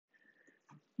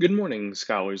Good morning,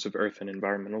 scholars of earth and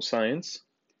environmental science.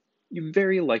 You've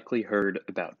very likely heard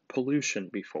about pollution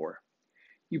before.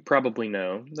 You probably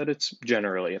know that it's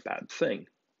generally a bad thing.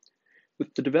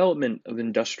 With the development of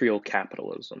industrial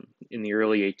capitalism in the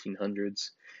early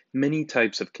 1800s, many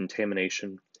types of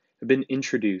contamination have been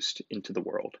introduced into the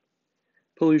world.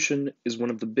 Pollution is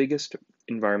one of the biggest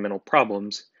environmental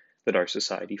problems that our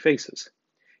society faces.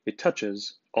 It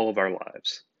touches all of our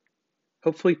lives.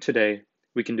 Hopefully, today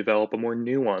we can develop a more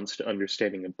nuanced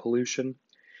understanding of pollution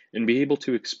and be able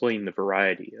to explain the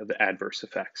variety of adverse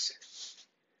effects.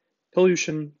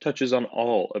 Pollution touches on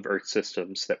all of Earth's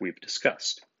systems that we've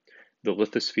discussed: the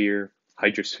lithosphere,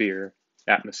 hydrosphere,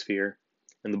 atmosphere,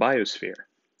 and the biosphere.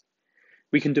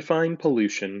 We can define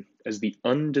pollution as the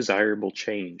undesirable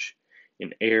change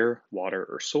in air, water,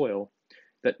 or soil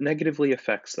that negatively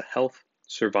affects the health,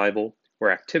 survival,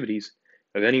 or activities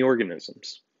of any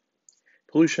organisms.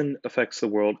 Pollution affects the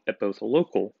world at both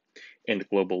local and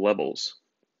global levels.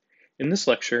 In this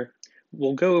lecture,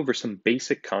 we'll go over some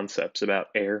basic concepts about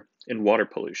air and water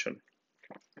pollution.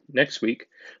 Next week,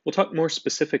 we'll talk more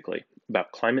specifically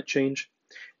about climate change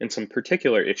and some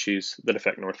particular issues that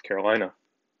affect North Carolina.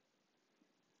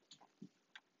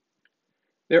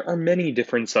 There are many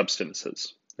different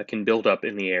substances that can build up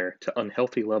in the air to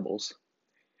unhealthy levels.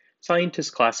 Scientists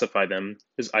classify them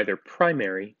as either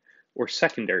primary or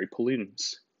secondary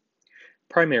pollutants.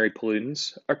 Primary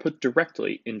pollutants are put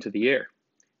directly into the air.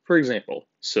 For example,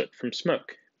 soot from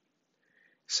smoke.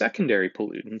 Secondary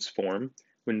pollutants form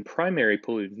when primary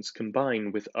pollutants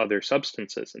combine with other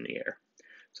substances in the air,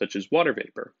 such as water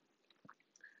vapor.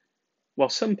 While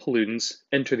some pollutants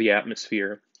enter the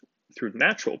atmosphere through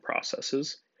natural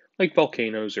processes, like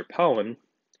volcanoes or pollen,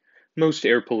 most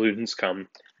air pollutants come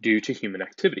due to human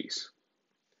activities.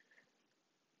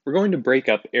 We're going to break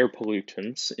up air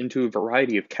pollutants into a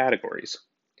variety of categories.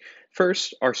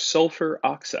 First are sulfur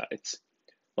oxides,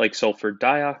 like sulfur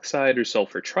dioxide or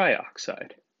sulfur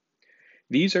trioxide.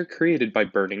 These are created by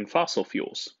burning fossil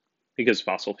fuels, because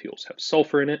fossil fuels have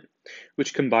sulfur in it,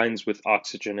 which combines with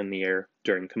oxygen in the air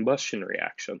during combustion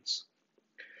reactions.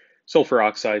 Sulfur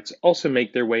oxides also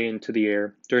make their way into the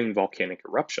air during volcanic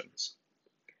eruptions.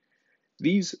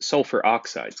 These sulfur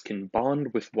oxides can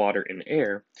bond with water in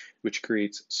air, which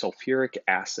creates sulfuric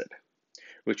acid,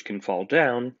 which can fall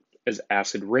down as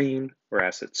acid rain or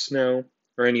acid snow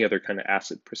or any other kind of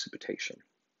acid precipitation.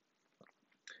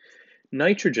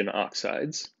 Nitrogen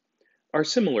oxides are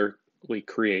similarly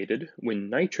created when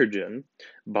nitrogen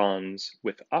bonds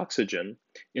with oxygen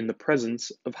in the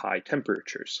presence of high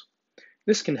temperatures.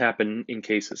 This can happen in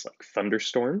cases like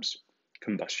thunderstorms,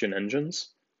 combustion engines,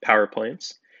 power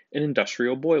plants, and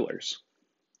industrial boilers.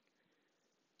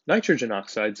 Nitrogen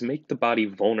oxides make the body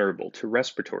vulnerable to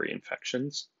respiratory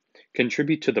infections,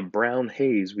 contribute to the brown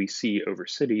haze we see over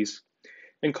cities,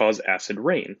 and cause acid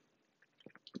rain.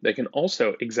 They can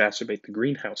also exacerbate the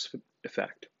greenhouse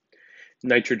effect.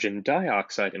 Nitrogen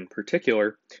dioxide, in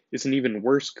particular, is an even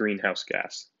worse greenhouse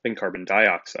gas than carbon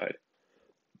dioxide.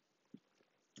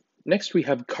 Next, we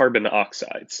have carbon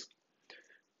oxides.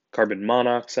 Carbon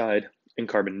monoxide and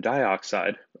carbon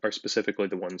dioxide are specifically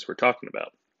the ones we're talking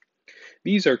about.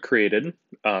 These are created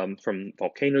from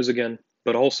volcanoes again,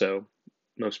 but also,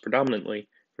 most predominantly,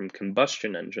 from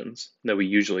combustion engines that we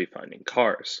usually find in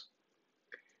cars.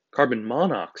 Carbon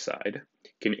monoxide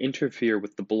can interfere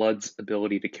with the blood's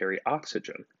ability to carry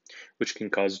oxygen, which can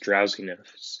cause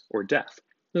drowsiness or death.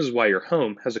 This is why your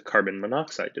home has a carbon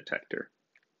monoxide detector.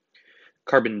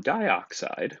 Carbon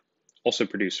dioxide, also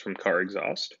produced from car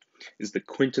exhaust, is the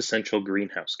quintessential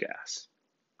greenhouse gas.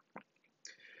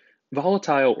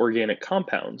 Volatile organic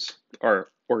compounds are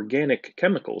organic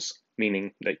chemicals,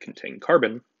 meaning they contain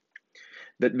carbon,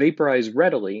 that vaporize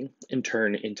readily and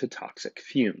turn into toxic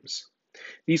fumes.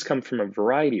 These come from a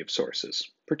variety of sources,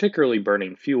 particularly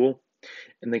burning fuel,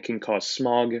 and they can cause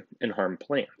smog and harm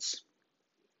plants.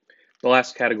 The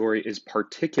last category is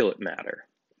particulate matter.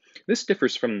 This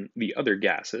differs from the other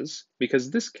gases because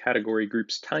this category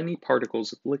groups tiny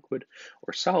particles of liquid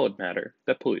or solid matter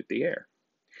that pollute the air.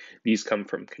 These come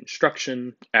from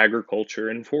construction, agriculture,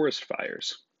 and forest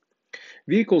fires.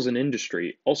 Vehicles and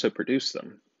industry also produce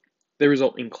them. They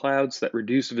result in clouds that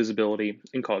reduce visibility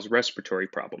and cause respiratory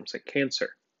problems like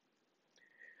cancer.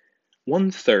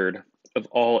 1/3 of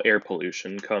all air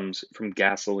pollution comes from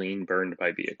gasoline burned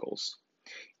by vehicles.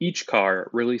 Each car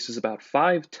releases about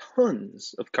 5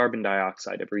 tons of carbon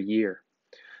dioxide every year,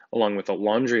 along with a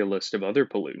laundry list of other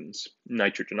pollutants: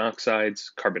 nitrogen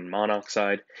oxides, carbon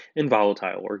monoxide, and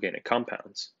volatile organic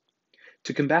compounds.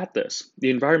 To combat this, the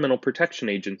Environmental Protection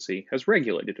Agency has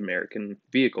regulated American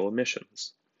vehicle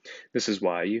emissions. This is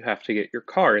why you have to get your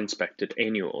car inspected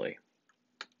annually.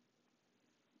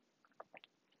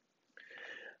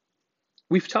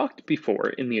 We've talked before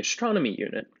in the astronomy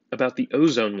unit about the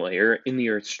ozone layer in the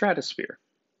Earth's stratosphere.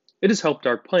 It has helped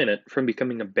our planet from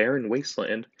becoming a barren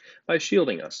wasteland by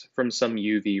shielding us from some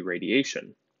UV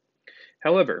radiation.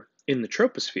 However, in the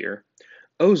troposphere,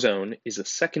 ozone is a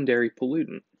secondary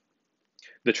pollutant.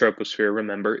 The troposphere,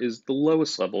 remember, is the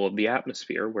lowest level of the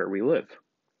atmosphere where we live.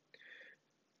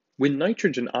 When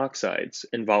nitrogen oxides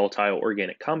and volatile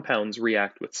organic compounds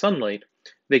react with sunlight,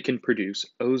 they can produce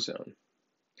ozone.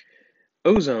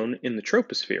 Ozone in the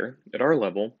troposphere, at our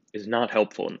level, is not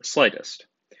helpful in the slightest.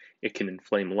 It can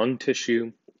inflame lung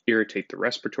tissue, irritate the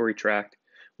respiratory tract,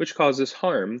 which causes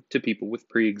harm to people with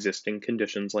pre-existing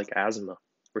conditions like asthma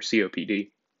or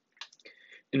COPD.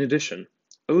 In addition,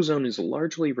 ozone is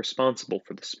largely responsible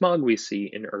for the smog we see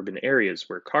in urban areas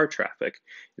where car traffic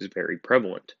is very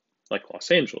prevalent, like Los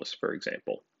Angeles, for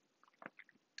example.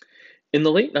 In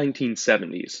the late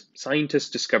 1970s,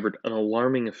 scientists discovered an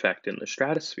alarming effect in the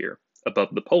stratosphere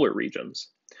above the polar regions.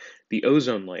 The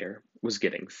ozone layer was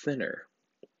getting thinner.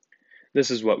 This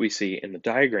is what we see in the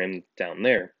diagram down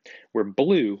there, where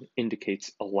blue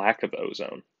indicates a lack of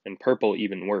ozone, and purple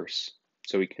even worse,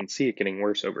 so we can see it getting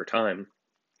worse over time.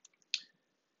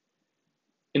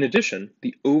 In addition,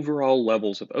 the overall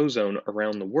levels of ozone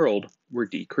around the world were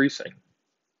decreasing.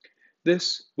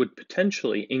 This would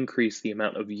potentially increase the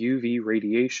amount of UV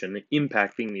radiation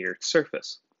impacting the Earth's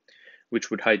surface,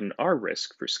 which would heighten our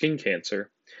risk for skin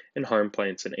cancer and harm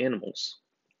plants and animals.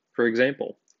 For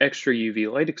example, extra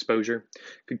UV light exposure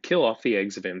could kill off the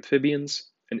eggs of amphibians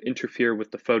and interfere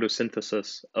with the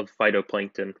photosynthesis of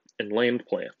phytoplankton and land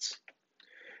plants.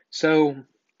 So,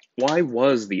 why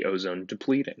was the ozone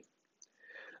depleting?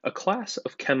 A class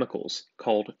of chemicals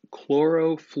called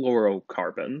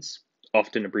chlorofluorocarbons,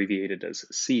 often abbreviated as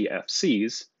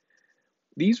CFCs,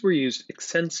 these were used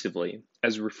extensively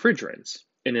as refrigerants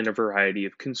and in a variety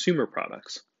of consumer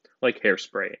products, like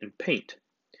hairspray and paint.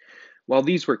 While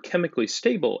these were chemically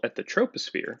stable at the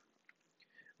troposphere,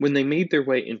 when they made their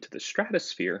way into the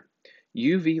stratosphere,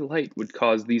 UV light would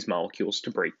cause these molecules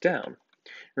to break down,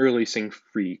 releasing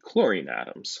free chlorine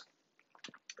atoms.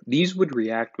 These would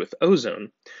react with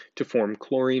ozone to form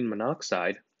chlorine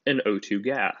monoxide and O2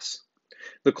 gas.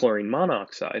 The chlorine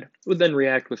monoxide would then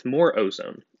react with more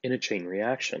ozone in a chain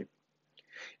reaction.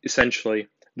 Essentially,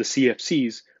 the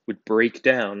CFCs would break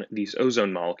down these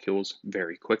ozone molecules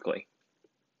very quickly.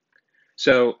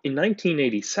 So, in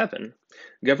 1987,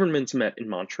 governments met in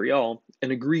Montreal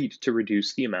and agreed to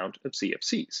reduce the amount of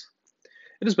CFCs.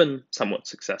 It has been somewhat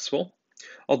successful,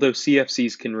 although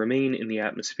CFCs can remain in the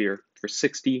atmosphere for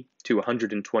 60 to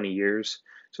 120 years,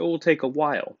 so it will take a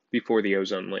while before the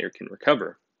ozone layer can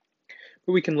recover.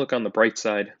 But we can look on the bright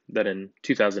side that in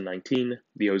 2019,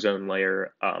 the ozone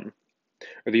layer, or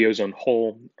the ozone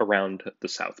hole around the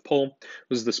South Pole,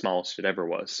 was the smallest it ever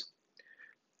was,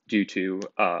 due to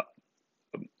a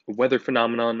weather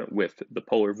phenomenon with the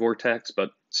polar vortex,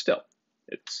 but still,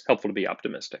 it's helpful to be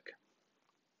optimistic.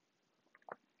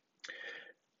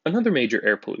 Another major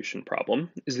air pollution problem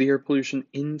is the air pollution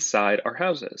inside our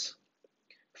houses.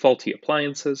 Faulty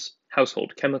appliances,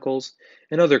 household chemicals,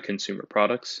 and other consumer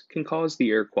products can cause the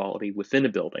air quality within a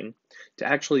building to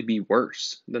actually be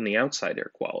worse than the outside air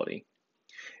quality.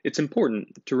 It's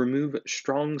important to remove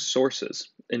strong sources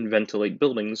and ventilate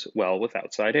buildings well with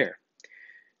outside air.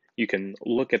 You can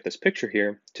look at this picture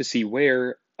here to see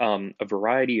where a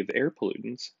variety of air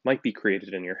pollutants might be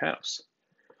created in your house.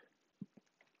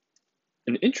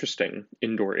 An interesting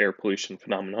indoor air pollution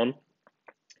phenomenon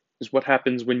is what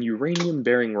happens when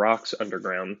uranium-bearing rocks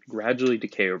underground gradually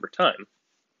decay over time.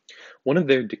 One of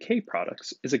their decay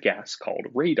products is a gas called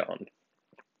radon.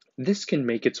 This can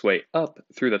make its way up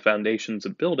through the foundations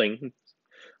of buildings,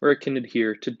 where it can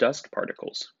adhere to dust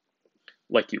particles.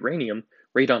 Like uranium,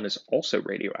 radon is also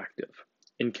radioactive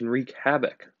and can wreak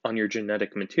havoc on your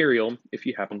genetic material if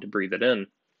you happen to breathe it in.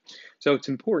 So it's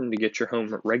important to get your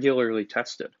home regularly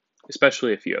tested,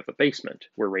 especially if you have a basement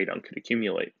where radon could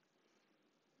accumulate.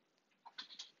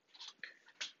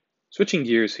 Switching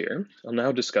gears here, I'll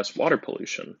now discuss water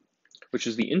pollution, which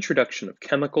is the introduction of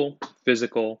chemical,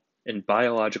 physical, and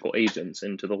biological agents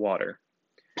into the water.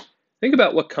 Think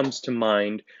about what comes to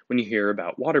mind when you hear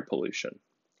about water pollution.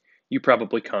 You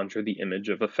probably conjure the image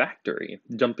of a factory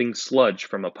dumping sludge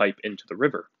from a pipe into the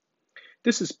river.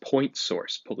 This is point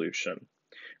source pollution,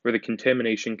 where the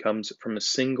contamination comes from a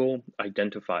single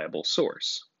identifiable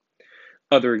source.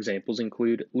 Other examples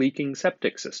include leaking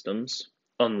septic systems,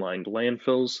 unlined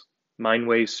landfills, mine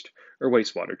waste, or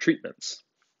wastewater treatments.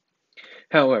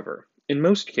 However, In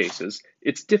most cases,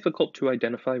 it's difficult to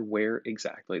identify where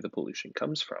exactly the pollution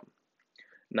comes from.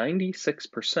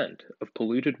 96% of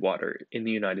polluted water in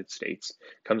the United States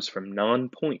comes from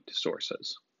non-point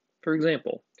sources. For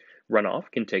example,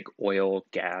 runoff can take oil,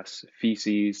 gas,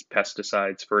 feces,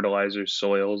 pesticides, fertilizers,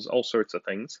 soils, all sorts of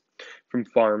things, from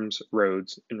farms,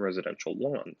 roads, and residential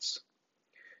lawns.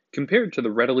 Compared to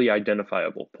the readily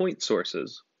identifiable point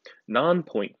sources,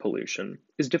 non-point pollution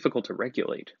is difficult to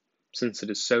regulate since it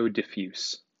is so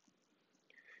diffuse.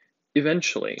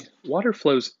 Eventually, water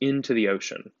flows into the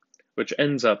ocean, which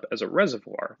ends up as a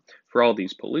reservoir for all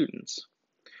these pollutants.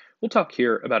 We'll talk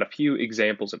here about a few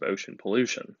examples of ocean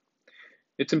pollution.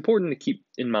 It's important to keep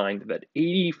in mind that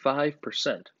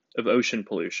 85% of ocean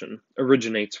pollution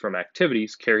originates from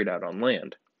activities carried out on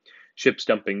land. Ships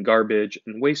dumping garbage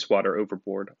and wastewater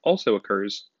overboard also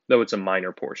occurs, though it's a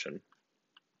minor portion.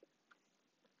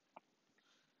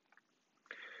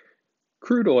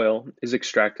 Crude oil is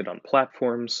extracted on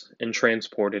platforms and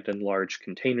transported in large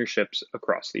container ships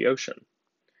across the ocean.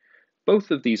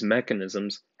 Both of these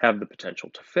mechanisms have the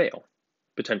potential to fail,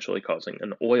 potentially causing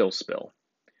an oil spill.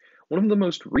 One of the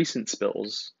most recent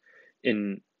spills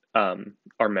in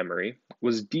our memory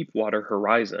was Deepwater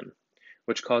Horizon,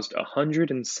 which caused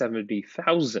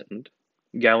 170,000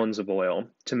 gallons of oil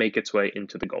to make its way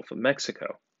into the Gulf of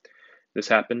Mexico. This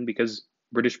happened because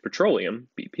British Petroleum,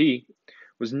 BP,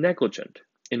 was negligent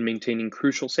in maintaining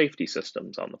crucial safety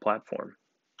systems on the platform.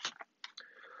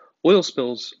 Oil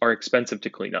spills are expensive to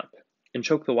clean up and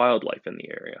choke the wildlife in the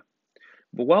area.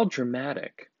 But while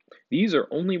dramatic, these are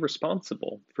only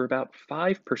responsible for about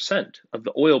 5% of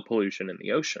the oil pollution in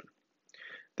the ocean.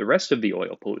 The rest of the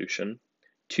oil pollution,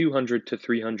 200 to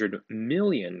 300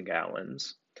 million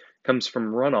gallons, comes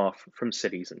from runoff from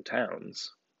cities and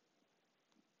towns.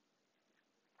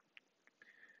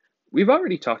 We've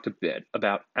already talked a bit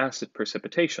about acid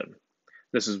precipitation.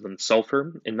 This is when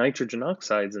sulfur and nitrogen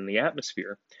oxides in the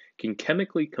atmosphere can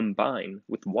chemically combine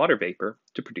with water vapor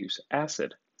to produce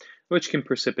acid, which can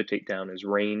precipitate down as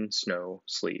rain, snow,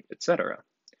 sleet, etc.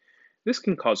 This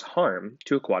can cause harm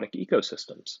to aquatic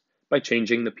ecosystems by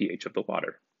changing the pH of the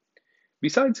water.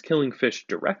 Besides killing fish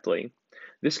directly,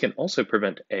 this can also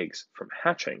prevent eggs from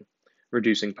hatching,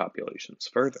 reducing populations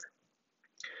further.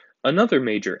 Another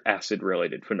major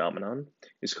acid-related phenomenon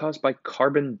is caused by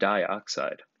carbon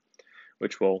dioxide,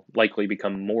 which will likely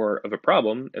become more of a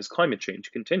problem as climate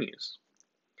change continues.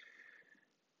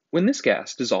 When this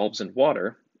gas dissolves in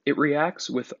water, it reacts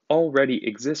with already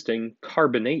existing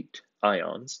carbonate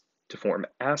ions to form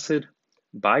acid,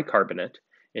 bicarbonate,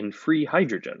 and free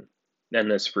hydrogen.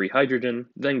 And this free hydrogen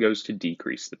then goes to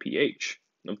decrease the pH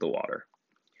of the water.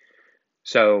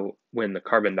 So when the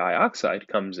carbon dioxide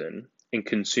comes in and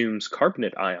consumes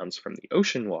carbonate ions from the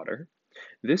ocean water,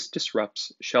 this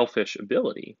disrupts shellfish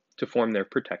ability to form their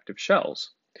protective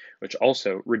shells, which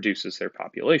also reduces their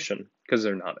population because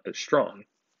they're not as strong.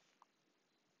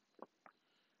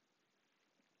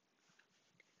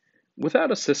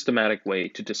 Without a systematic way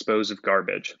to dispose of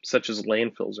garbage, such as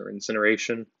landfills or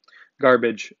incineration,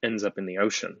 garbage ends up in the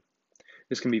ocean.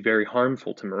 This can be very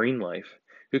harmful to marine life,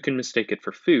 who can mistake it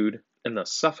for food and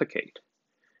thus suffocate.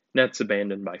 Nets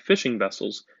abandoned by fishing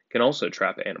vessels can also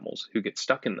trap animals who get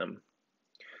stuck in them.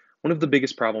 One of the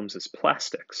biggest problems is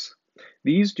plastics.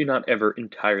 These do not ever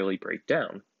entirely break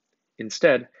down.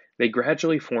 Instead, they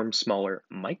gradually form smaller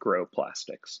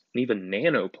microplastics and even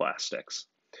nanoplastics,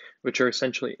 which are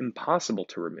essentially impossible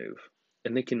to remove,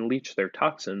 and they can leach their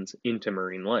toxins into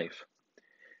marine life.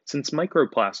 Since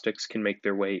microplastics can make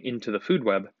their way into the food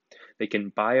web, they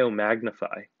can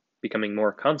biomagnify, becoming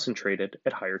more concentrated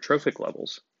at higher trophic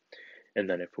levels. And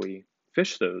then if we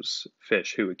fish those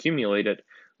fish who accumulate it,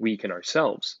 we can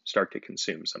ourselves start to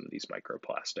consume some of these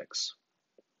microplastics.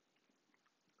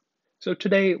 So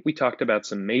today we talked about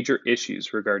some major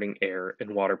issues regarding air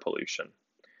and water pollution.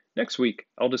 Next week,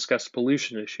 I'll discuss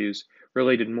pollution issues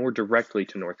related more directly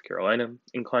to North Carolina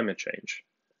and climate change.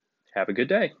 Have a good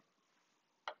day.